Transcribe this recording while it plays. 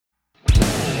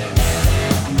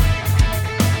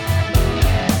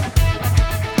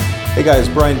Hey guys,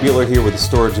 Brian Beeler here with the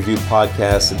Storage Review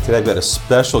Podcast, and today I've got a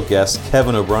special guest,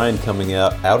 Kevin O'Brien, coming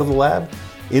out of the lab,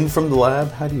 in from the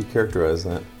lab. How do you characterize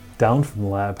that? Down from the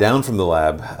lab. Down from the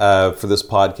lab for this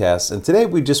podcast. And today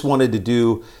we just wanted to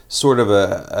do sort of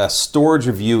a Storage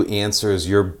Review Answers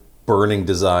Your Burning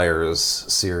Desires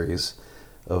series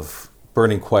of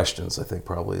burning questions, I think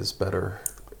probably is better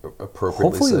appropriately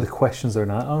Hopefully said. The questions are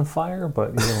not on fire, but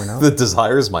you never know. The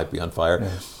desires might be on fire. Yeah.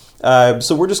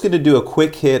 So we're just going to do a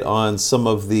quick hit on some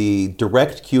of the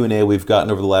direct Q&A we've gotten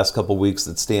over the last couple of weeks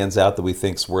that stands out that we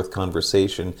think is worth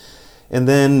conversation. And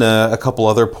then a couple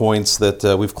other points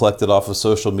that we've collected off of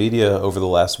social media over the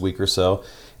last week or so.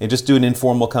 And just do an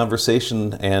informal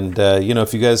conversation. And,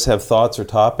 if you guys have thoughts or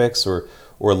topics or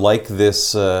like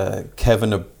this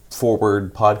Kevin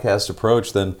Forward podcast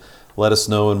approach, then let us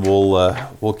know and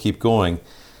we'll keep going.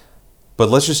 But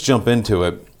let's just jump into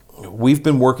it. We've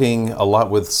been working a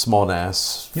lot with small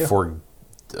NAS for,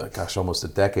 almost a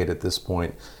decade at this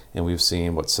point, and we've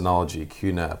seen Synology,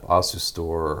 QNAP,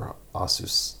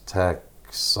 ASUS Tech,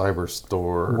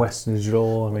 CyberStore, Western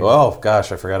Digital. I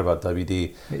forgot about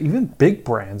WD. Even big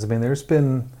brands.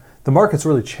 The market's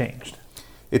really changed.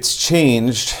 It's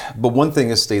changed, but one thing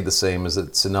has stayed the same is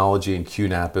that Synology and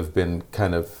QNAP have been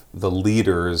kind of the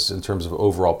leaders in terms of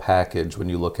overall package when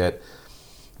you look at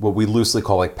what we loosely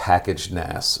call like packaged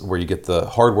NAS, where you get the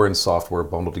hardware and software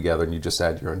bundled together and you just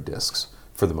add your own disks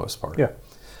for the most part.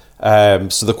 Yeah.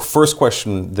 So the first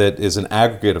question that is an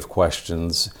aggregate of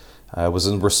questions was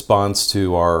in response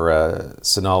to our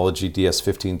Synology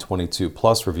DS1522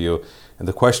 Plus review, and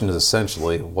the question is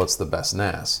essentially, what's the best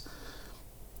NAS?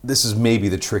 This is maybe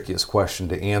the trickiest question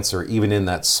to answer, even in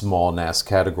that small NAS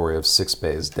category of 6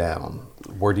 bays down.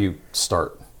 Where do you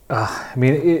start?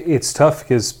 It's tough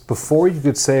because before you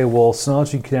could say, well,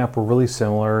 Synology and QNAP were really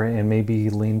similar and maybe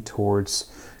lean towards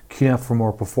QNAP for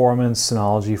more performance,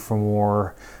 Synology for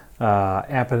more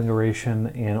app integration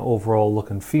and overall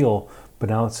look and feel. But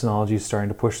now that Synology is starting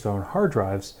to push their own hard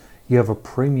drives, you have a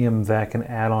premium that can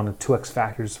add on 2x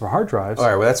factors for hard drives. All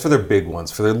right, well, that's for their big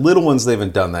ones. For their little ones, they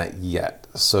haven't done that yet.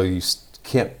 So you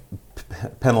can't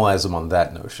penalize them on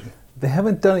that notion. They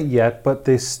haven't done it yet, but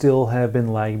they still have been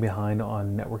lagging behind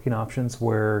on networking options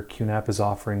where QNAP is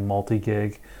offering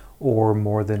multi-gig or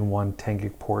more than one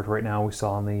 10-gig port. Right now we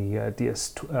saw on the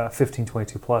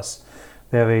DS1522 Plus,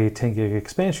 they have a 10-gig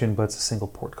expansion, but it's a single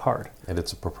port card. And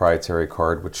it's a proprietary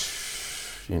card,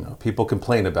 which people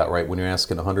complain about, right? When you're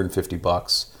asking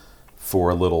 $150 for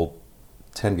a little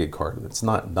 10-gig card, it's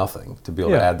not nothing to be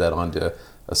able to add that onto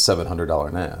a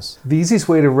 $700 NAS. The easiest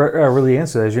way to really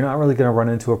answer that is you're not really going to run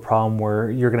into a problem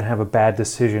where you're going to have a bad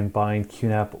decision buying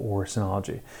QNAP or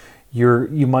Synology.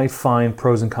 You might find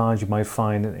pros and cons. You might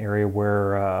find an area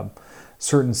where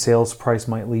certain sales price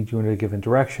might lead you in a given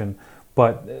direction,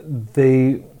 but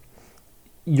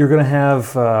you're going to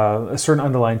have a certain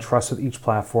underlying trust with each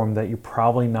platform that you're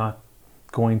probably not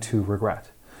going to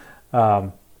regret.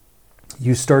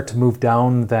 You start to move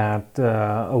down that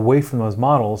away from those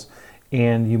models,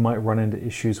 and you might run into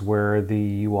issues where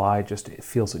the UI just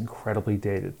feels incredibly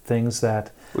dated. Things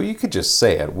that... Well, you could just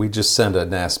say it. We just sent a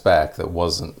NAS back that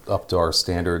wasn't up to our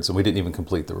standards, and we didn't even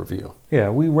complete the review. Yeah,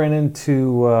 we ran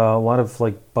into a lot of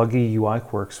buggy UI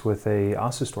quirks with a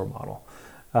ASUS model.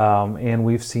 And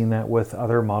we've seen that with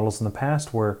other models in the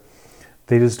past where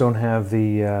they just don't have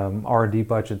the R&D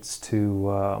budgets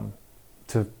to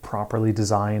properly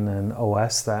design an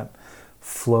OS that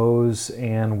flows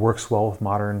and works well with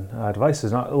modern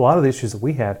devices. Now, a lot of the issues that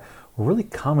we had were really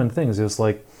common things. It was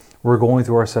like we're going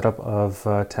through our setup of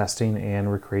testing and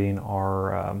we're creating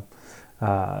our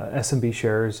SMB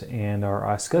shares and our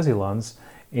iSCSI LUNs,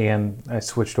 and I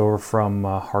switched over from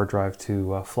hard drive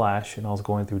to flash, and I was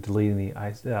going through deleting the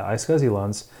iSCSI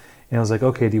LUNs, and I was like,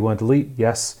 okay, do you want to delete?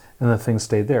 Yes. And the thing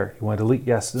stayed there. You want to delete?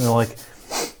 Yes. And they're like,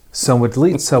 some would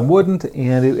delete, some wouldn't,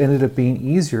 and it ended up being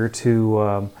easier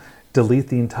to delete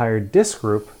the entire disk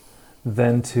group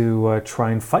than to try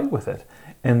and fight with it.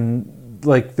 And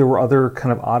there were other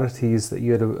kind of oddities that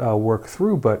you had to work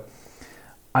through, but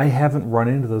I haven't run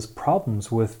into those problems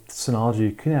with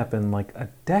Synology QNAP in a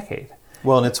decade.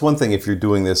 Well, and it's one thing if you're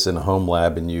doing this in a home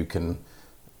lab and you can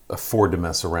afford to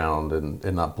mess around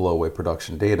and not blow away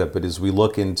production data, but as we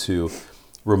look into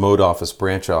remote office,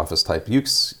 branch office type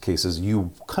use cases,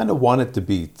 you kind of want it to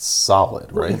be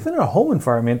solid, right? Even in a home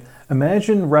environment,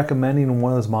 imagine recommending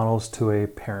one of those models to a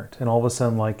parent, and all of a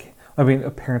sudden, a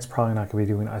parent's probably not going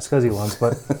to be doing iSCSI LUNs,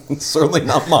 but certainly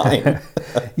not mine.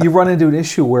 You run into an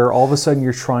issue where all of a sudden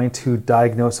you're trying to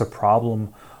diagnose a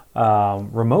problem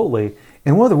remotely,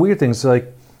 and one of the weird things,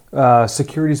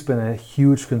 Security's been a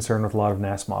huge concern with a lot of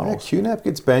NAS Yeah, models. QNAP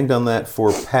gets banged on that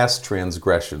for past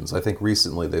transgressions. I think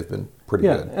recently they've been pretty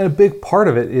Yeah, good. and a big part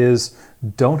of it is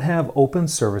don't have open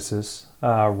services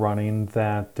running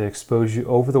that expose you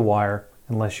over the wire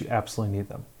unless you absolutely need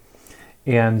them.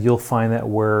 And you'll find that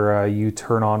where you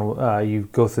turn on, you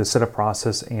go through the setup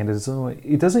process, and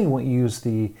it doesn't even use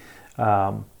the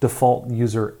default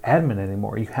user admin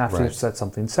anymore. You have to Right. set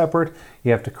something separate.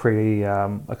 You have to create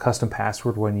a custom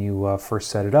password when you first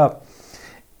set it up.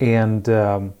 And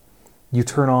you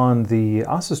turn on the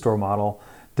Osistore model,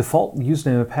 default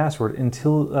username and password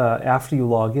until after you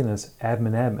log in is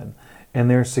admin. And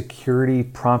their security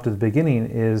prompt at the beginning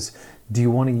is, do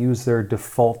you want to use their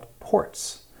default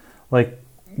ports? Like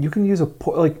you can use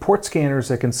port scanners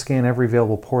that can scan every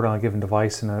available port on a given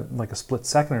device in a split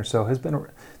second or so. They've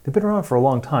been around for a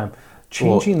long time.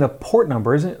 Changing the port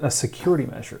number isn't a security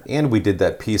measure. And we did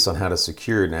that piece on how to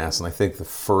secure NAS, and I think the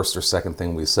first or second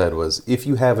thing we said was, if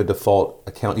you have a default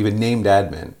account, even named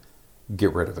admin,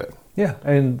 get rid of it. Yeah,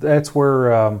 and that's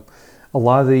where a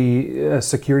lot of the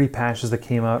security patches that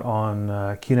came out on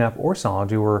QNAP or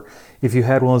Synology were, if you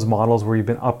had one of those models where you've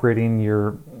been upgrading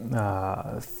your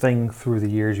thing through the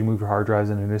years, you moved your hard drives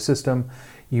into a new system,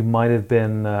 you might have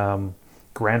been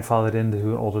grandfathered into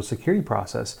an older security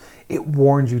process. It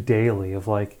warns you daily of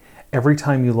every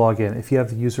time you log in, if you have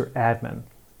the user admin,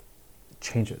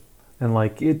 change it. And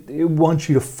it wants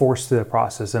you to force through the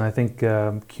process. And I think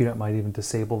QNAP might even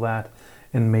disable that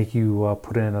and make you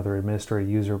put in another administrator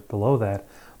user below that.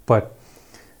 But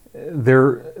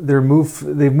they've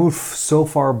moved so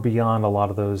far beyond a lot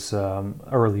of those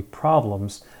early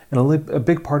problems. And a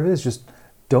big part of it is just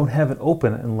don't have it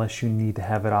open unless you need to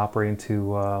have it operating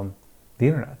to the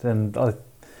internet. And I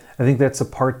think that's a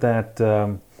part that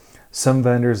some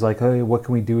vendors hey, what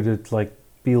can we do to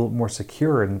be a little more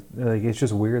secure? And it's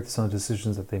just weird, some of the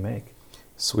decisions that they make.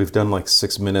 So we've done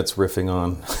 6 minutes riffing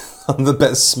on the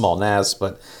best small NAS,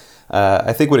 but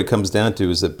I think what it comes down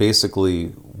to is that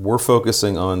basically we're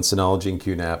focusing on Synology and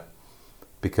QNAP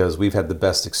because we've had the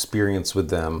best experience with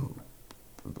them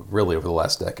really over the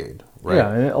last decade, right?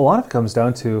 Yeah, and a lot of it comes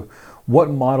down to what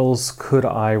models could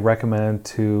I recommend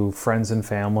to friends and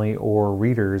family or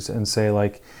readers and say,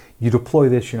 you deploy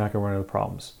this, you're not going to run into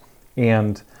problems.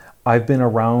 And I've been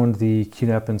around the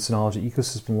QNAP and Synology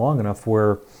ecosystem long enough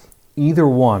where either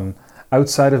one,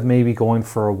 outside of maybe going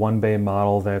for a one-bay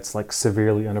model that's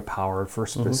severely underpowered for a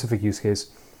specific use case,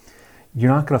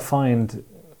 you're not going to find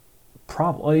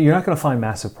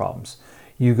massive problems.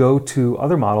 You go to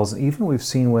other models, and even we've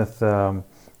seen with certain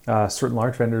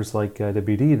large vendors like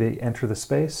WD, they enter the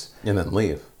space and then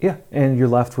leave. Yeah, and you're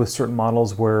left with certain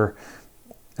models where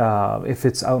if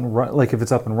it's up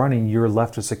and running, you're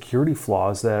left with security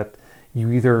flaws that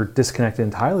you either disconnect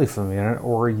entirely from the internet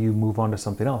or you move on to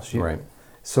something else. Right.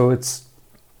 So that's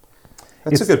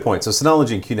a good point. So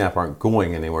Synology and QNAP aren't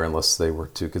going anywhere unless they were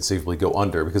to conceivably go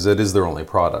under, because it is their only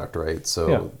product, right?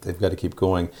 So they've got to keep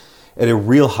going. At a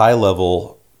real high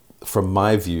level, from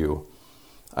my view,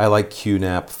 I like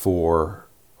QNAP for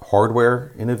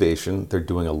hardware innovation. They're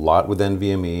doing a lot with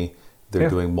NVMe. They're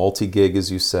doing multi-gig,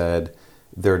 as you said.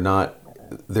 They're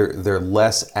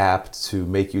less apt to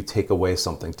make you take away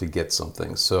something to get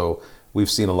something. So we've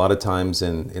seen a lot of times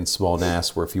in small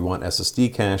NAS where if you want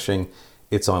SSD caching,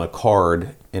 it's on a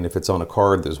card. And if it's on a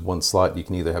card, there's one slot. You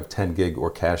can either have 10 gig or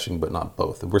caching, but not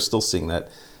both. And we're still seeing that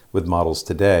with models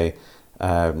today.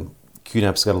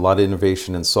 QNAP's got a lot of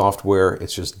innovation in software.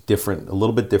 It's just different, a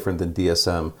little bit different than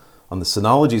DSM. On the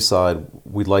Synology side,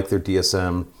 we like their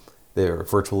DSM. Their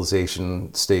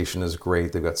virtualization station is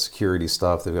great. They've got security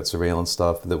stuff. They've got surveillance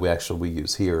stuff that we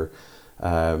use here.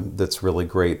 That's really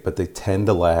great. But they tend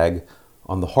to lag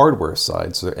on the hardware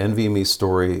side. So their NVMe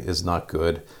story is not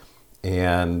good,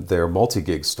 and their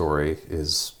multi-gig story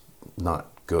is not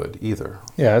good either.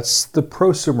 Yeah, it's the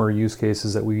prosumer use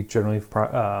cases that we generally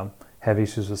have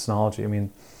issues with Synology. I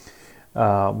mean,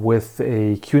 with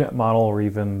a QNAP model or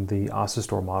even the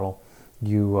Osistore model,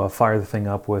 you fire the thing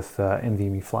up with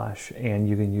NVMe flash, and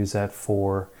you can use that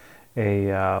for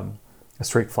a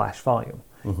straight flash volume.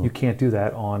 Mm-hmm. You can't do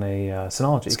that on a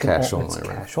Synology. It's cache only. It's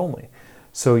cache only.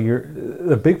 So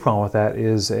the big problem with that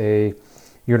is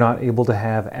you're not able to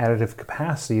have additive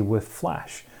capacity with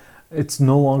flash. It's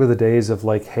no longer the days of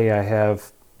hey, I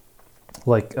have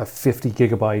a 50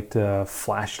 gigabyte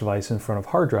flash device in front of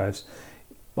hard drives.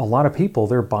 A lot of people,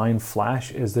 they're buying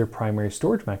flash as their primary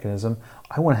storage mechanism.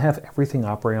 I want to have everything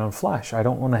operating on flash. I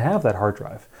don't want to have that hard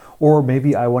drive. Or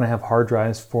maybe I want to have hard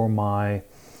drives for my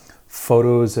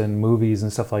photos and movies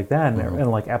and stuff like that,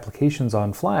 and applications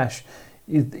on flash.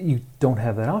 You don't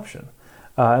have that option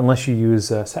unless you use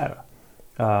SATA.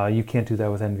 You can't do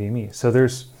that with NVMe. So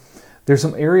there's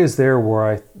some areas there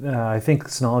where I think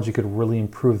Synology could really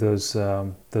improve those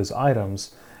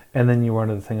items, and then you run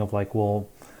into the thing of like, well,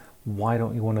 why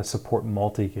don't you want to support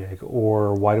multi-gig,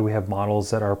 or why do we have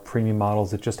models that are premium models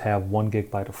that just have 1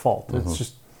 gig by default? Mm-hmm. It's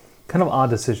just kind of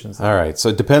odd decisions. All right, so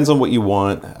it depends on what you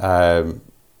want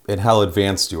and how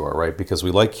advanced you are, right? Because we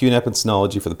like QNAP and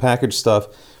Synology for the package stuff.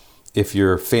 If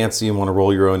you're fancy and want to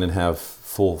roll your own and have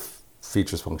full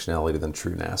features functionality, then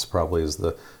TrueNAS probably is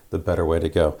the better way to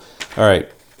go. All right,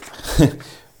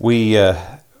 we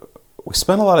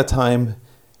spent a lot of time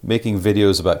making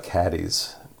videos about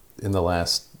caddies in the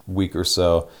last week or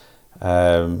so.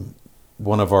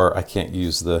 One of our, I can't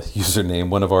use the username,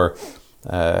 one of our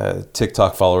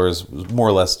TikTok followers was more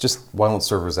or less just, why don't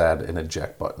servers add an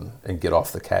eject button and get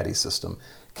off the caddy system?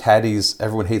 Caddies,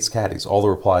 everyone hates caddies. All the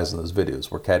replies in those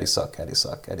videos were caddies suck, caddies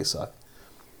suck, caddies suck.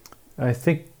 I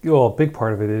think, well, a big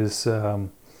part of it is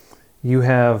you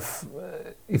have,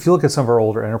 if you look at some of our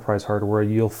older enterprise hardware,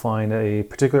 you'll find a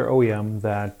particular OEM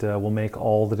that will make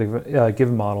all the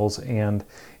given models, and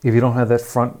if you don't have that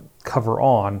front cover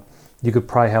on, you could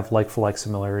probably have like-for-like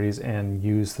similarities and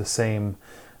use the same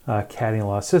caddy in a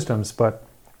lot of systems. But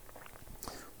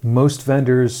most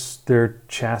vendors, their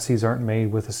chassis aren't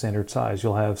made with a standard size.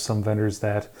 You'll have some vendors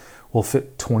that will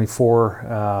fit 24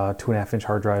 2.5-inch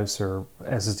hard drives or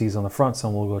SSDs on the front.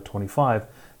 Some will go 25.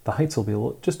 The heights will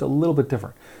be just a little bit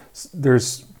different.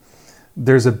 There's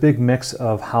a big mix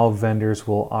of how vendors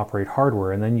will operate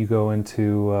hardware, and then you go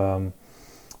into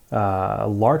a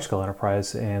large-scale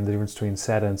enterprise, and the difference between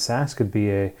SATA and SAS could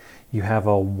be you have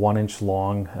a 1-inch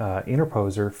long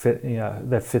interposer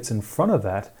that fits in front of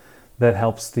that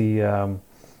helps the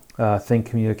thing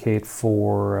communicate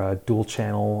for dual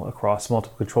channel across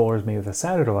multiple controllers, maybe with a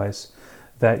SATA device,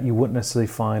 that you wouldn't necessarily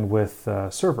find with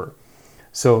server.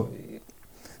 So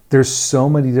there's so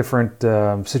many different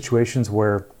situations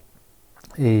where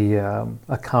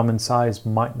a common size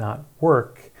might not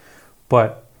work,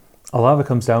 but a lot of it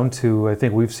comes down to, I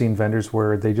think we've seen vendors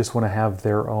where they just want to have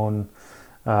their own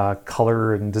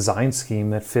color and design scheme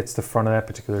that fits the front of that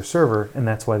particular server, and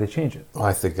that's why they change it.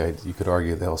 I think you could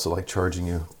argue they also like charging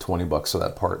you $20 for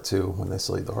that part too when they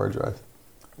sell you the hard drive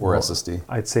or SSD.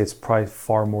 I'd say it's probably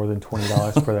far more than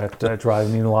 $20 for that drive.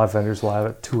 I mean, a lot of vendors will have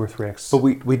it 2 or 3x.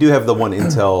 But we do have the one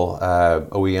Intel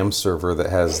OEM server that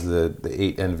has the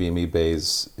 8 NVMe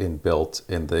bays inbuilt,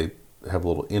 and they have a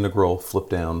little integral flip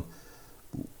down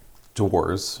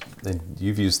doors, and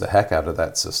you've used the heck out of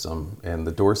that system, and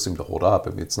the doors seem to hold up. I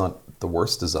mean, it's not the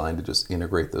worst design to just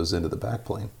integrate those into the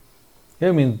backplane. Yeah,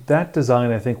 I mean, that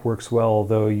design I think works well,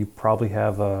 although you probably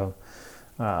have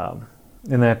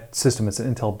in that system, it's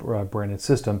an Intel branded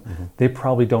system. Mm-hmm. They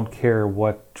probably don't care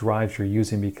what drives you're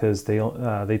using because they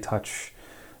touch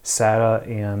SATA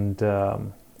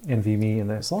and NVMe,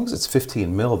 and as long as it's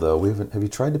 15 mil though. Have you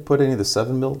tried to put any of the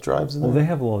 7 mil drives in there? Well, they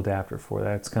have a little adapter for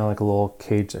that. It's kind of like a little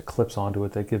cage that clips onto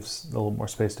it that gives a little more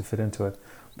space to fit into it.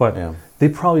 But They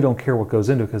probably don't care what goes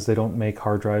into it because they don't make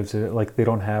hard drives. Like they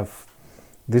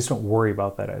just don't worry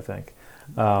about that, I think.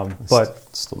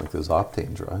 But still make those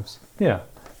Optane drives. Yeah,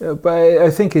 but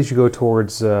I think as you go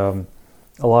towards a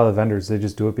lot of the vendors, they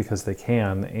just do it because they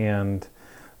can, and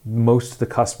most of the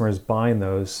customers buying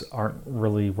those aren't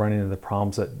really running into the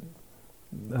problems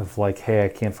of like, hey, I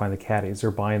can't find the caddies.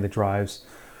 They're buying the drives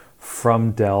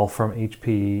from Dell, from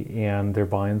HP, and they're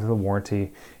buying the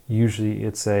warranty. Usually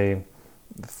it's a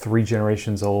 3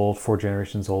 generations old, 4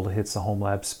 generations old. It hits the home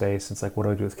lab space. It's like, what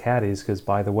do I do with caddies? Because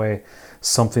by the way,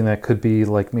 something that could be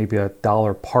like maybe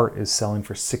 $1 part is selling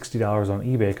for $60 on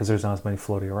eBay because there's not as many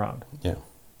floating around. Yeah.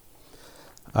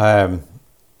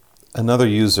 Another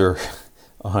user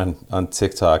on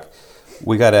TikTok,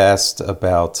 we got asked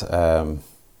about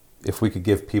if we could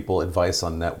give people advice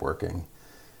on networking,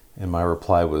 and my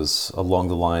reply was along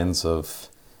the lines of,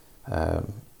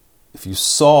 if you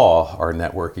saw our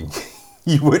networking,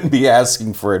 you wouldn't be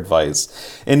asking for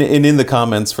advice. And in the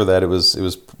comments for that, it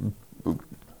was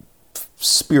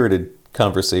spirited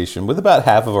conversation with about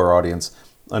half of our audience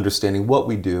understanding what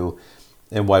we do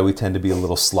and why we tend to be a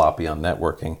little sloppy on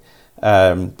networking.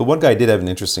 But one guy did have an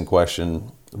interesting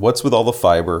question. What's with all the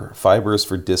fiber? Fiber is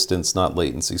for distance, not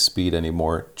latency speed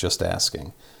anymore. Just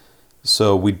asking.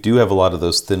 So we do have a lot of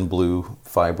those thin blue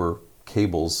fiber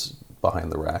cables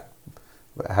behind the rack.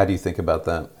 How do you think about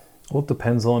that? Well, it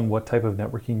depends on what type of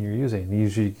networking you're using.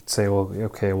 Usually you could say, well,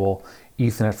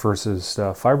 Ethernet versus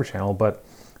fiber channel, but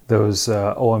those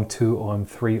OM2,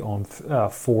 OM3,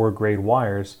 OM4 grade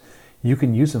wires, you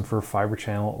can use them for fiber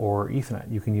channel or Ethernet.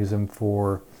 You can use them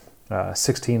for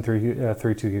 16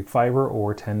 32 gig fiber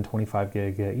or 10 25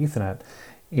 gig Ethernet.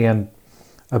 And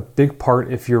a big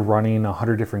part, if you're running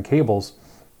 100 different cables,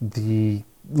 the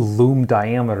loom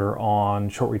diameter on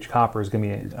short reach copper is going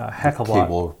to be a heck of a lot.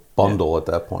 Cable bundle at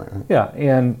that point, right? Yeah,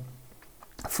 and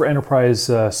for enterprise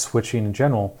switching in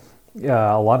general,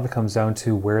 a lot of it comes down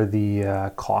to where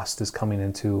the cost is coming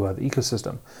into the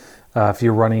ecosystem. If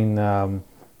you're running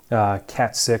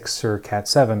Cat 6 or Cat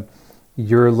 7,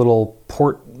 your little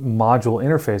port module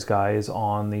interface guy is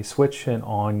on the switch and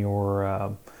on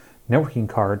your networking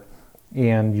card,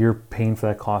 and you're paying for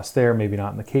that cost there, maybe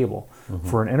not in the cable.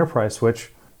 For an enterprise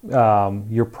switch,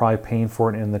 you're probably paying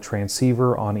for it in the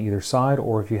transceiver on either side,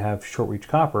 or if you have short reach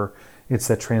copper, it's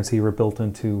that transceiver built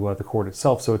into the cord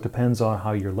itself. So it depends on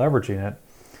how you're leveraging it.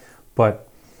 But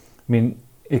I mean,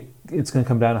 it's going to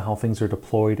come down to how things are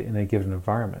deployed in a given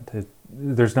environment.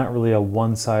 There's not really a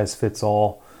one size fits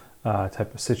all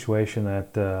type of situation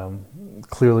that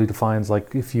clearly defines,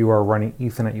 like, if you are running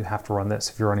Ethernet, you have to run this.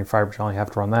 If you're running Fibre Channel, you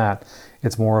have to run that.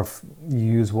 It's more of you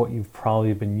use what you've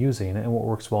probably been using and what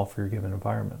works well for your given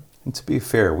environment. And to be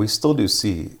fair, we still do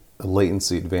see a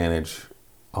latency advantage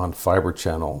on Fibre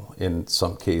Channel in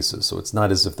some cases. So it's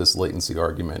not as if this latency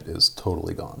argument is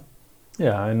totally gone.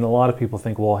 Yeah, and a lot of people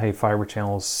think, well, hey, Fibre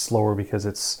Channel is slower because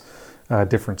it's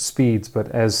different speeds. But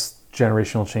as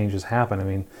generational changes happen, I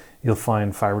mean, you'll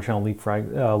find Fibre Channel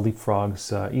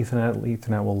leapfrogs Ethernet.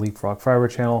 Ethernet will leapfrog Fibre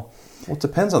Channel. Well, it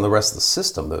depends on the rest of the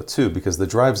system, though, too, because the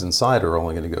drives inside are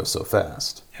only going to go so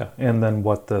fast. Yeah, and then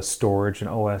what the storage and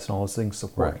OS and all those things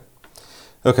support. Right.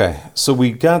 Okay, so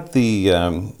we got the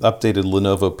updated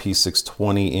Lenovo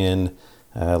P620 in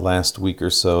last week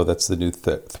or so. That's the new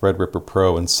Threadripper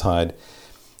Pro inside.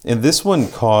 And this one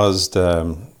caused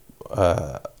a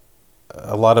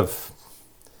lot of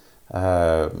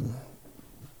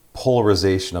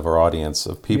polarization of our audience,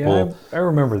 of people. Yeah, I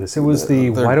remember this. It was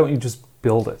why don't you just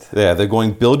build it? Yeah, they're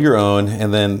going build your own.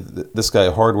 And then this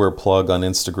guy, Hardware Plug on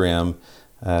Instagram,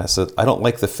 said, I don't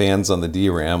like the fans on the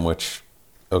DRAM, which...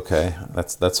 okay,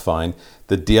 that's fine.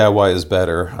 The DIY is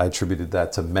better. I attributed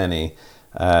that to many.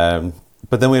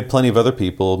 But then we had plenty of other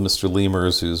people. Mr.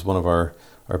 Lemurs, who's one of our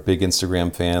big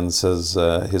Instagram fans, says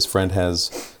his friend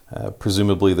has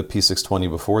presumably the P620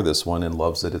 before this one and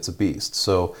loves it. It's a beast.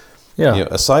 So, yeah. You know,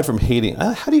 aside from hating,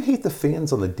 how do you hate the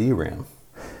fans on the DRAM?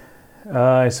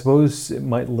 I suppose it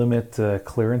might limit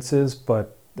clearances,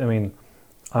 but I mean,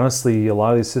 honestly, a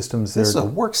lot of these systems... This is a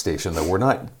workstation, though. We're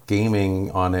not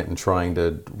gaming on it and trying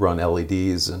to run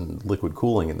LEDs and liquid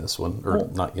cooling in this one, or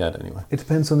not yet, anyway. It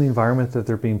depends on the environment that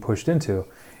they're being pushed into.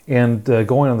 And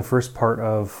going on the first part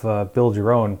of Build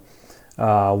Your Own,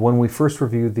 when we first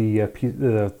reviewed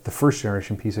the first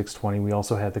generation P620, we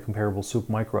also had the comparable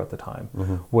Supermicro at the time,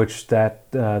 which that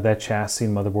chassis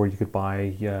and motherboard you could buy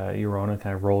your own and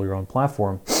kind of roll your own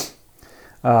platform.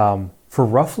 For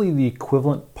roughly the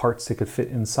equivalent parts that could fit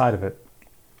inside of it,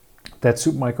 that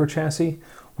Supermicro chassis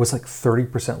was like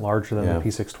 30% larger than the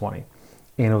P620.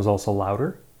 And it was also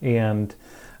louder. And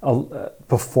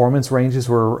performance ranges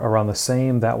were around the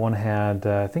same. That one had,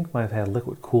 I think might have had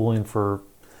liquid cooling for,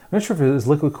 I'm not sure if it was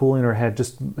liquid cooling or had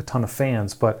just a ton of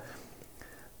fans, but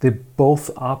they both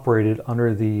operated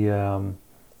under the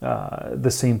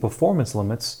same performance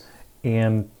limits.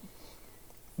 And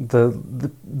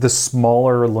the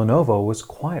smaller Lenovo was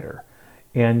quieter,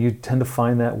 and you tend to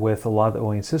find that with a lot of the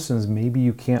OEM systems. Maybe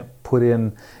you can't put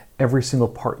in every single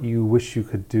part you wish you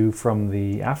could do from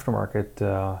the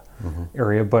aftermarket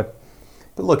area, but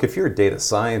look, if you're a data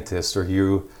scientist or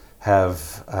you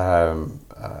have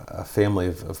a family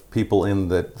of people in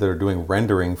that are doing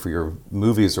rendering for your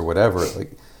movies or whatever,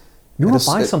 like, you want to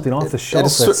buy something off the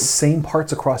shelf that's same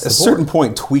parts across the board. At a certain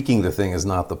point, tweaking the thing is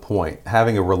not the point.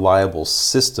 Having a reliable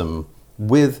system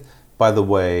with, by the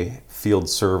way, field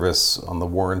service on the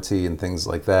warranty and things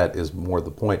like that is more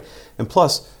the point. And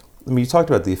plus, I mean, you talked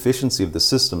about the efficiency of the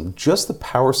system. Just the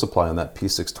power supply on that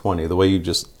P620, the way you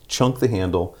just chunk the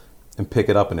handle and pick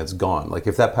it up and it's gone. Like,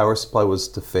 if that power supply was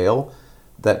to fail,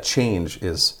 that change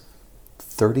is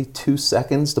 32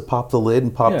 seconds to pop the lid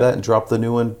and pop that and drop the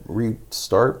new one,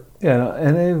 restart. Yeah,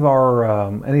 any of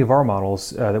our models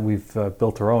that we've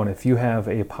built our own, if you have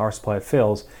a power supply that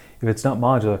fails, if it's not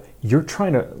modular, you're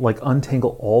trying to like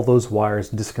untangle all those wires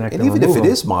and disconnect them. And even if it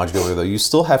is modular, though, you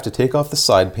still have to take off the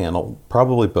side panel,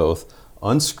 probably both,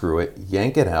 unscrew it,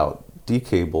 yank it out,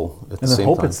 decable at the same time.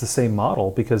 And hope it's the same model,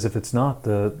 because if it's not,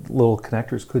 the little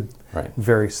connectors could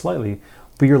vary slightly.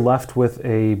 But you're left with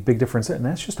a big difference, and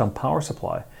that's just on power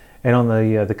supply. And on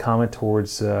the comment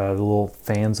towards the little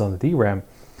fans on the DRAM,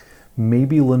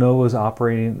 maybe Lenovo's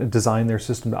designed their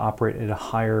system to operate at a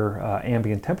higher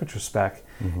ambient temperature spec,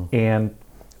 and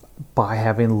by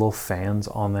having little fans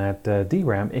on that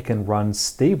DRAM, it can run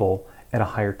stable at a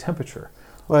higher temperature.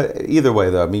 Well, either way,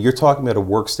 though, I mean, you're talking about a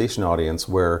workstation audience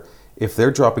where if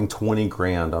they're dropping 20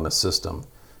 grand on a system,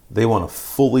 they want a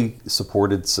fully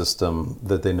supported system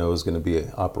that they know is going to be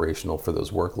operational for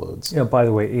those workloads. Yeah, by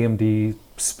the way, AMD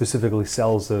specifically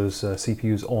sells those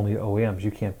CPUs only to OEMs.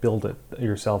 You can't build it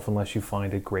yourself unless you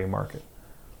find a gray market.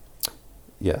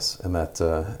 Yes, and that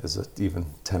is even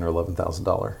 $10,000 or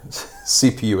 $11,000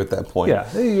 CPU at that point. Yeah,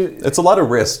 it's a lot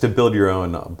of risk to build your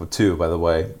own too, by the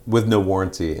way, with no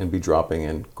warranty and be dropping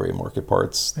in gray market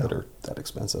parts that are that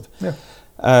expensive.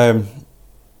 Yeah.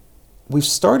 We've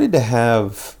started to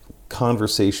have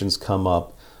conversations come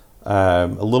up a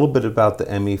little bit about the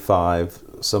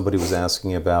ME5. Somebody was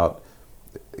asking about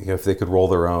if they could roll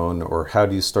their own, or how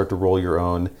do you start to roll your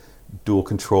own dual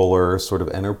controller, sort of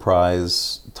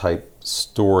enterprise type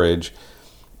storage.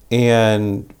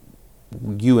 And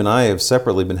you and I have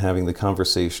separately been having the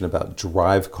conversation about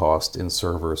drive cost in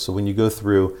servers. So when you go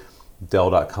through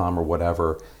Dell.com or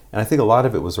whatever, and I think a lot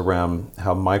of it was around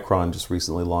how Micron just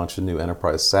recently launched a new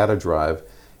enterprise SATA drive.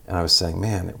 And I was saying,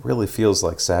 man, it really feels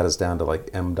like SATA's down to like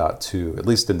M.2, at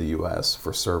least in the US,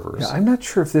 for servers. Yeah, I'm not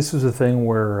sure if this was a thing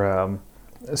where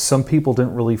some people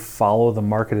didn't really follow the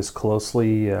market as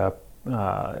closely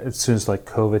as soon as like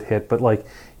COVID hit, but like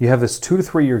you have this 2 to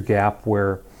 3 year gap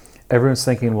where everyone's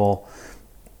thinking, well,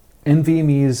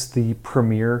 NVMe is the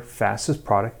premier, fastest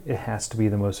product. It has to be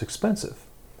the most expensive.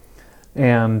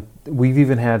 And we've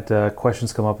even had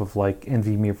questions come up of like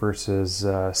NVMe versus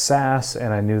SAS,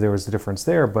 and I knew there was a difference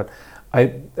there, but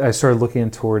I started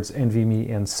looking towards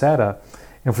NVMe and SATA,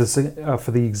 and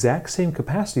for the exact same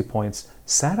capacity points,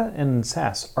 SATA and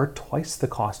SAS are twice the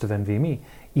cost of NVMe,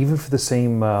 even for the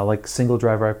same like single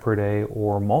drive write per day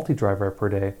or multi-drive write per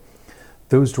day.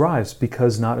 Those drives,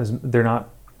 because they don't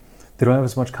have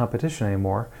as much competition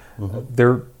anymore,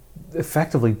 they're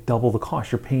effectively double the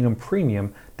cost. You're paying them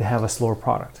premium to have a slower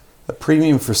product. A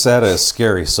premium for SATA is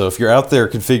scary. So if you're out there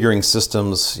configuring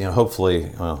systems,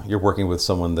 hopefully you're working with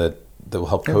someone that will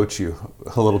help coach you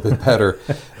a little bit better.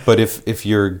 But if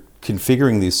you're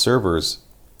configuring these servers,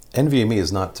 NVMe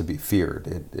is not to be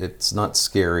feared. It's not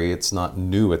scary. It's not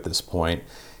new at this point.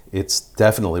 It's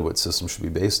definitely what systems should be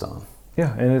based on.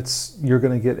 Yeah, and you're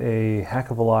going to get a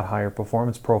heck of a lot higher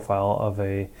performance profile of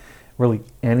really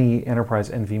any enterprise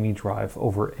NVMe drive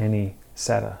over any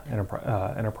SATA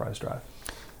enterprise drive.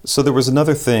 So there was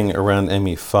another thing around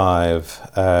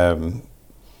ME5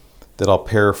 that I'll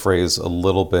paraphrase a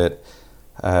little bit.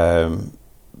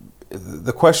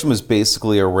 The question was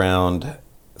basically around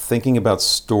thinking about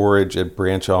storage at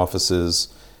branch offices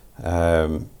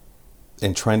and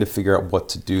trying to figure out what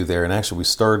to do there. And actually we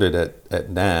started at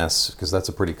NAS because that's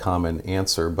a pretty common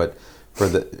answer, but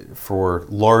for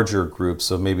larger groups,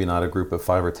 so maybe not a group of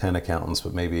 5 or 10 accountants,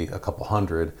 but maybe a couple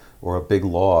hundred, or a big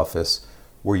law office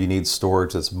where you need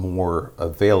storage that's more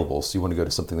available. So you want to go to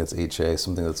something that's HA,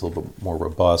 something that's a little bit more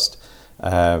robust.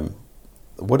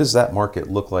 What does that market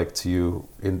look like to you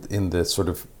in the sort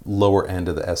of lower end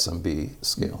of the SMB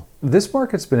scale? This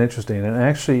market's been interesting, and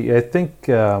actually I think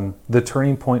the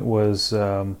turning point was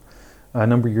a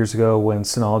number of years ago when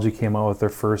Synology came out with their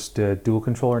first dual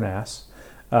controller NAS.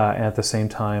 At the same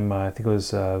time, I think it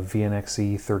was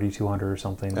VNXE 3200 or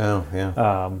something. Oh,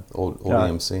 yeah. Old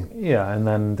EMC. Yeah, and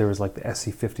then there was like the SE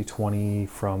 5020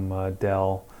 from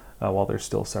Dell, while they're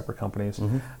still separate companies.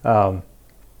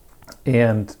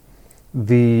 And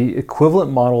the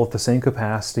equivalent model at the same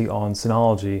capacity on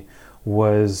Synology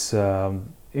was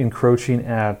encroaching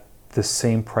at the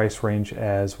same price range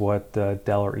as what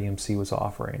Dell or EMC was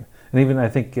offering. And even I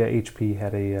think HP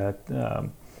had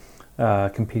a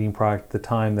competing product at the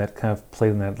time that kind of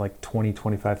played in that like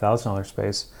 $20,000-$25,000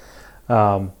 space.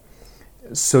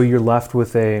 So you're left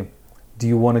with do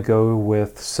you want to go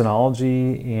with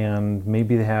Synology and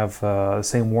maybe they have the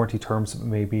same warranty terms, but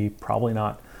maybe probably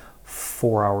not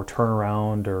 4-hour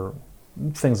turnaround or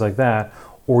things like that,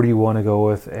 or do you want to go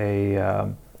with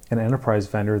an enterprise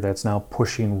vendor that's now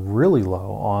pushing really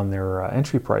low on their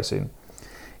entry pricing?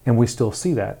 And we still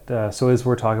see that. So as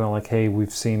we're talking about like, hey,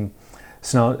 we've seen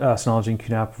Synology and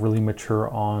QNAP really mature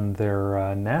on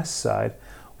their NAS side,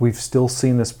 we've still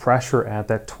seen this pressure at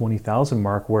that 20,000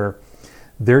 mark where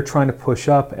they're trying to push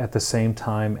up at the same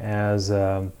time as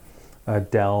a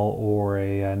Dell or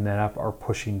a NetApp are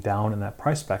pushing down in that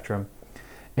price spectrum.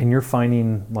 And you're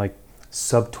finding like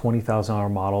sub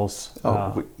 $20,000 models.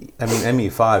 I mean,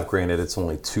 ME5, granted, it's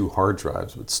only 2 hard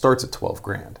drives, but it starts at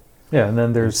 $12,000. Yeah, and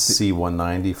then there's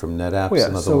C190 from NetApp's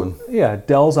another one. Yeah,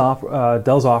 Dell's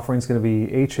offering is going to be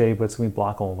HA, but it's going to be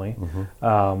block only.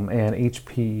 And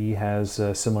HPE has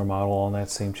a similar model on that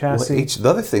same chassis. Well, the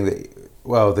other thing that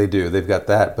Well, they do. They've got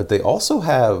that, but they also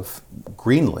have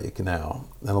GreenLake now,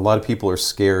 and a lot of people are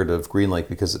scared of GreenLake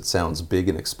because it sounds big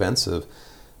and expensive.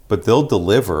 But they'll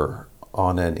deliver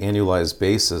on an annualized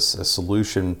basis a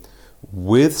solution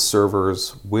with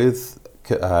servers, with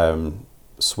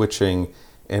switching,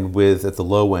 and with, at the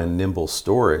low end, nimble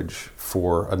storage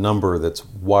for a number that's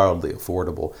wildly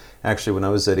affordable. Actually, when I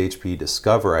was at HP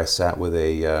Discover, I sat with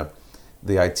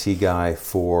the IT guy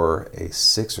for a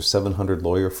 600 or 700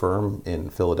 lawyer firm in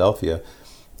Philadelphia,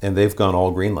 and they've gone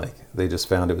all GreenLake. They just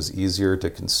found it was easier to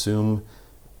consume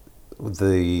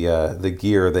the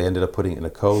gear. They ended up putting it in a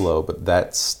colo, but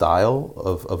that style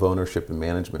of ownership and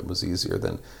management was easier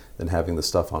than having the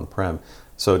stuff on-prem.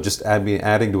 So just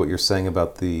adding to what you're saying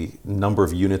about the number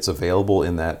of units available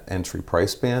in that entry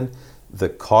price band, the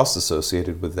cost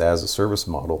associated with the as-a-service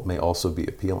model may also be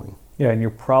appealing. Yeah, and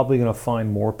you're probably going to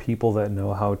find more people that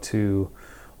know how to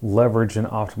leverage and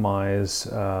optimize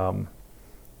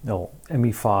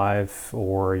ME5,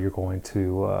 or you're going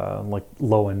to like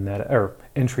low-end net or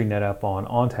entry NetApp on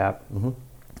ONTAP,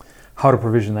 how to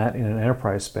provision that in an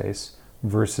enterprise space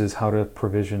versus how to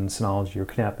provision Synology or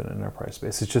Knapp in an enterprise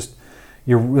space. It's just,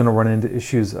 you're going to run into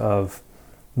issues of,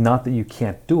 not that you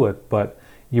can't do it, but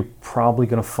you're probably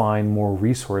going to find more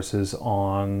resources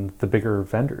on the bigger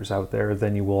vendors out there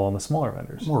than you will on the smaller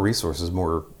vendors. More resources,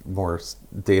 more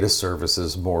data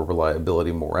services, more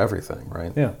reliability, more everything,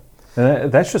 right? Yeah,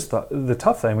 and that's just the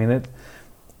tough thing. I mean,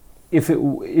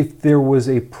 if there was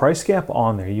a price gap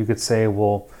on there, you could say,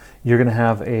 well, you're going to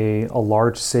have a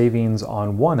large savings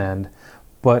on one end,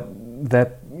 but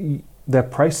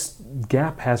that price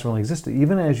gap hasn't really existed.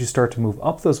 Even as you start to move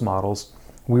up those models,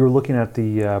 we were looking at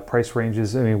the price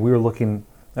ranges. I mean, we were looking,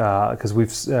 because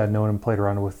we've known and played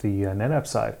around with the NetApp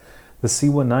side. The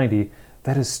C190,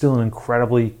 that is still an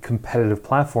incredibly competitive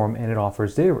platform, and it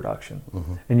offers data reduction.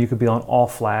 And you could be on all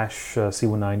flash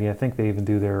C190. I think they even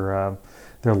do their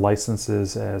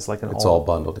licenses as like an It's all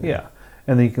bundled. Yeah.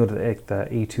 And then you can go to the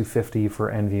A250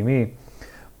 for NVMe.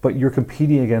 But you're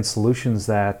competing against solutions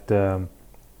that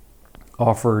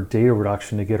offer data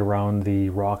reduction to get around the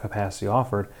raw capacity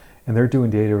offered, and they're doing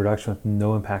data reduction with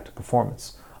no impact to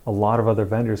performance. A lot of other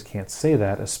vendors can't say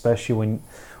that, especially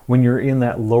when you're in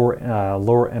that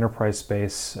lower enterprise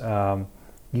space. Even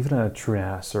a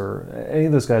TrueNAS or any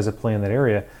of those guys that play in that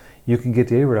area, you can get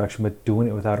data reduction, but doing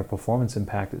it without a performance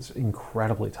impact is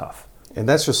incredibly tough. And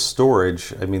that's just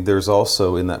storage. I mean, there's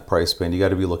also, in that price band, you got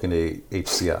to be looking at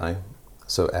HCI.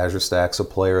 So Azure Stack's a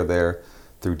player there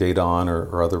through Daton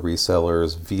or other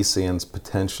resellers. vSAN's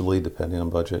potentially, depending on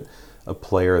budget, a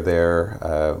player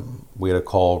there. We had a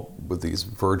call with these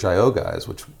Verge.io guys,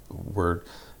 which were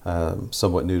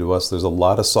somewhat new to us. There's a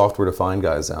lot of software-defined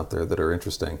guys out there that are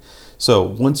interesting. So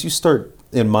once you start,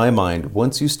 in my mind,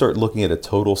 once you start looking at a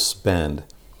total spend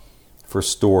for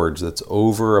storage that's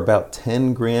over about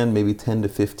 10 grand, maybe 10 to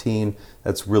 15,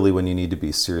 that's really when you need to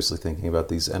be seriously thinking about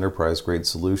these enterprise-grade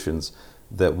solutions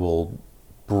that will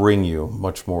bring you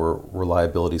much more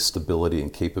reliability, stability,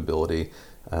 and capability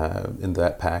in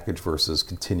that package versus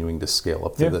continuing to scale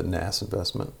up through the NAS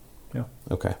investment. Yeah.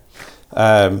 Okay.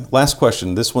 Last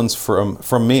question. This one's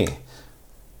from me.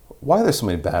 Why are there so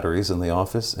many batteries in the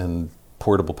office and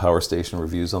portable power station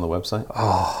reviews on the website?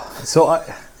 So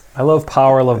I love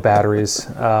power, I love batteries.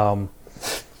 And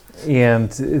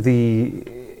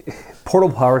the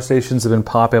portable power stations have been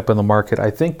popping up in the market.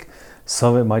 I think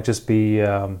some of it might just be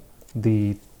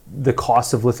the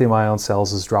cost of lithium-ion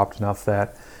cells has dropped enough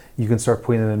that you can start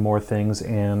putting them in more things,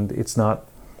 and it's not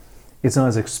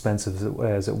as expensive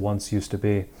as it once used to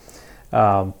be.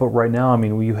 But right now, I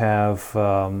mean, you have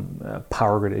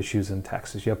power grid issues in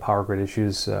Texas. You have power grid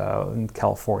issues in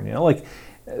California. Like,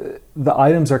 the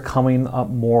items are coming up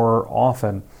more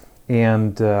often,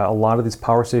 and a lot of these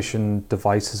power station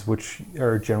devices, which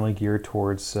are generally geared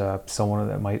towards someone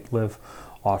that might live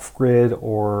off-grid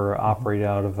or operate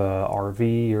out of a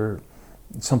RV or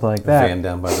something like that. Van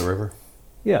down by the river.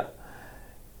 Yeah.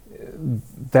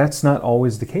 That's not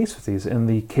always the case with these, and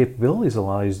the capabilities of a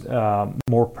lot of these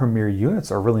more premier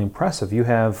units are really impressive. You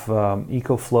have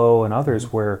EcoFlow and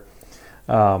others where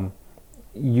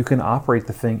you can operate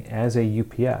the thing as a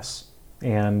UPS,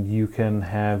 and you can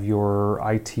have your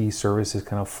IT services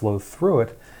kind of flow through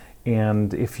it.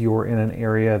 And if you're in an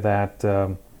area that,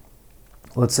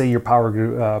 let's say your power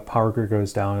grid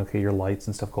goes down, okay, your lights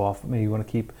and stuff go off, maybe you want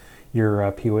to keep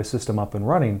your POS system up and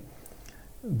running,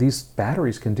 these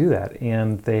batteries can do that.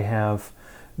 And they have,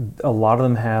 a lot of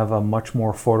them have a much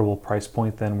more affordable price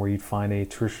point than where you'd find a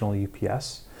traditional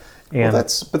UPS. And well,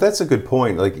 that's a good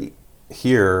point. Like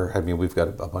here, I mean, we've got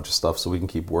a bunch of stuff, so we can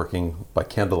keep working by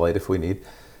candlelight if we need.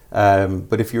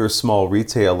 But if you're a small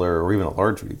retailer or even a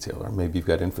large retailer, maybe you've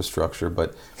got infrastructure,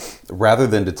 but rather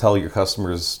than to tell your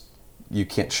customers you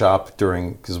can't shop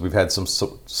during, because we've had some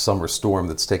summer storm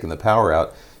that's taken the power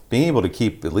out, being able to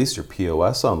keep at least your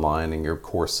POS online and your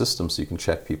core system so you can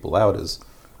check people out is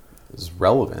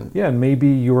relevant. Yeah, and maybe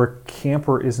your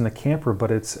camper isn't a camper,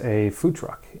 but it's a food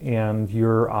truck, and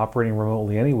you're operating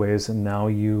remotely anyways, and now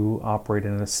you operate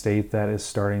in a state that is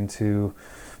starting to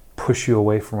push you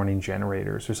away from running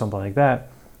generators or something like that.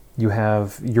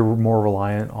 You're more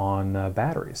reliant on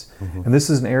batteries. Mm-hmm. And this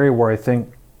is an area where I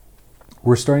think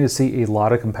we're starting to see a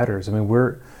lot of competitors. I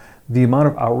mean, the amount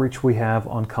of outreach we have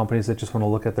on companies that just want to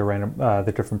look at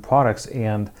the different products,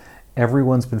 and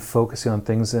everyone's been focusing on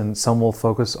things, and some will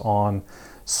focus on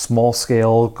small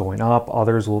scale going up,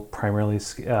 others will primarily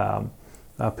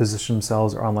position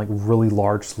themselves on like really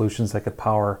large solutions that could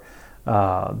power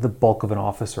the bulk of an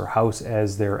office or house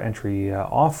as their entry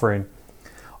offering.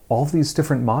 All of these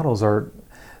different models are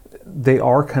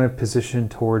kind of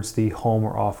positioned towards the home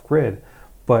or off grid,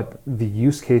 but the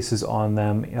use cases on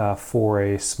them for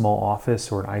a small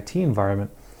office or an IT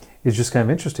environment is just kind of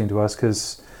interesting to us,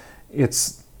 because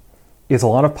it's a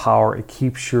lot of power. It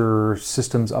keeps your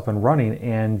systems up and running,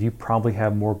 and you probably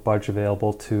have more budget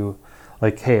available to,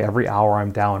 like, hey, every hour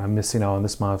I'm down, I'm missing out on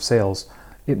this amount of sales.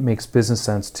 It makes business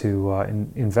sense to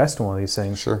invest in one of these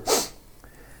things. Sure.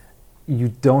 You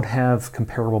don't have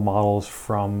comparable models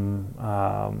from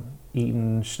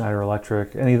Eaton, Schneider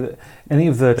Electric, any of the They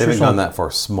haven't traditional. gone that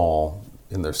far small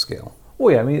in their scale.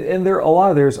 Well, yeah, I mean, and a lot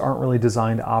of theirs aren't really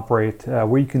designed to operate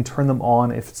where you can turn them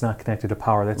on if it's not connected to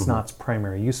power. That's not its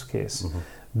primary use case. Mm-hmm.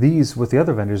 These, with the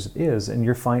other vendors, is, and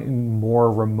you're finding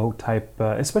more remote type,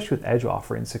 especially with edge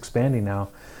offerings expanding now.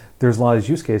 There's a lot of these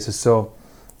use cases, so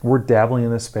we're dabbling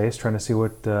in this space, trying to see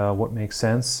what makes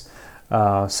sense.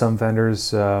 Some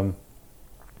vendors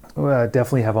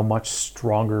definitely have a much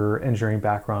stronger engineering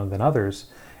background than others.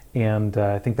 And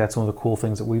I think that's one of the cool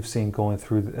things that we've seen going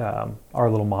through our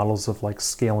little models of like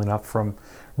scaling up from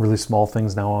really small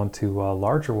things now onto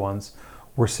larger ones.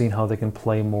 We're seeing how they can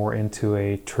play more into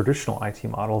a traditional IT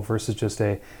model versus just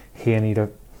hey, I need to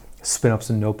spin up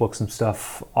some notebooks and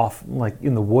stuff off like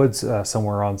in the woods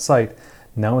somewhere on site.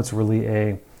 Now it's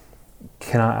really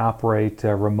can I operate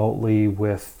remotely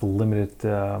with limited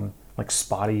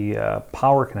spotty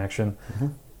power connection. Mm-hmm.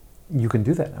 You can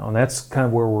do that now, and that's kind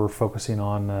of where we're focusing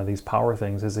on these power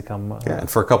things as they come. And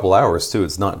for a couple hours too.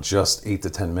 It's not just 8 to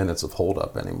 10 minutes of hold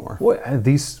up anymore. Well, and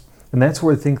that's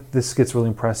where I think this gets really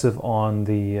impressive on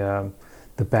the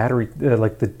battery,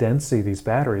 like the density of these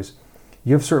batteries.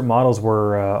 You have certain models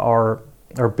where our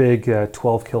big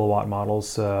 12 kilowatt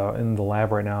models in the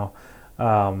lab right now.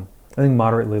 I think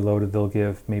moderately loaded, they'll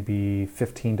give maybe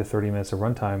 15 to 30 minutes of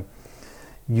runtime.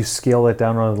 You scale that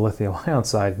down on the lithium ion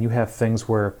side, and you have things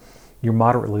where you're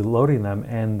moderately loading them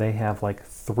and they have like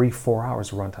 3-4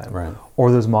 hours of runtime. Right.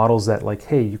 Or those models that like,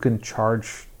 hey, you can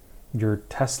charge your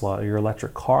Tesla or your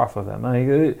electric car off of them. I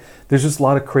mean, there's just a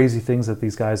lot of crazy things that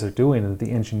these guys are doing, and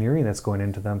the engineering that's going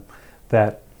into them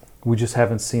that we just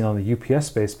haven't seen on the UPS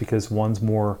space, because one's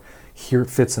more here it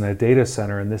fits in a data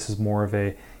center, and this is more of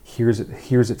a here's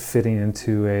it fitting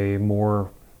into a more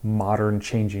modern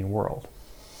changing world.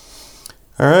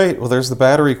 All right, well, there's the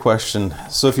battery question.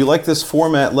 So if you like this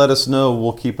format, let us know.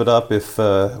 We'll keep it up. If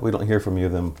we don't hear from you,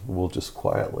 then we'll just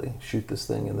quietly shoot this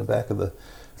thing in the back of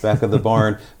the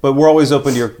barn. But we're always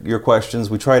open to your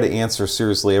questions. We try to answer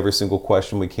seriously every single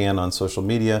question we can on social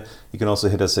media. You can also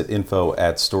hit us at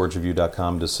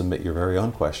info@storagereview.com to submit your very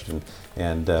own question,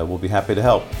 and we'll be happy to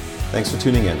help. Thanks for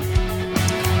tuning in.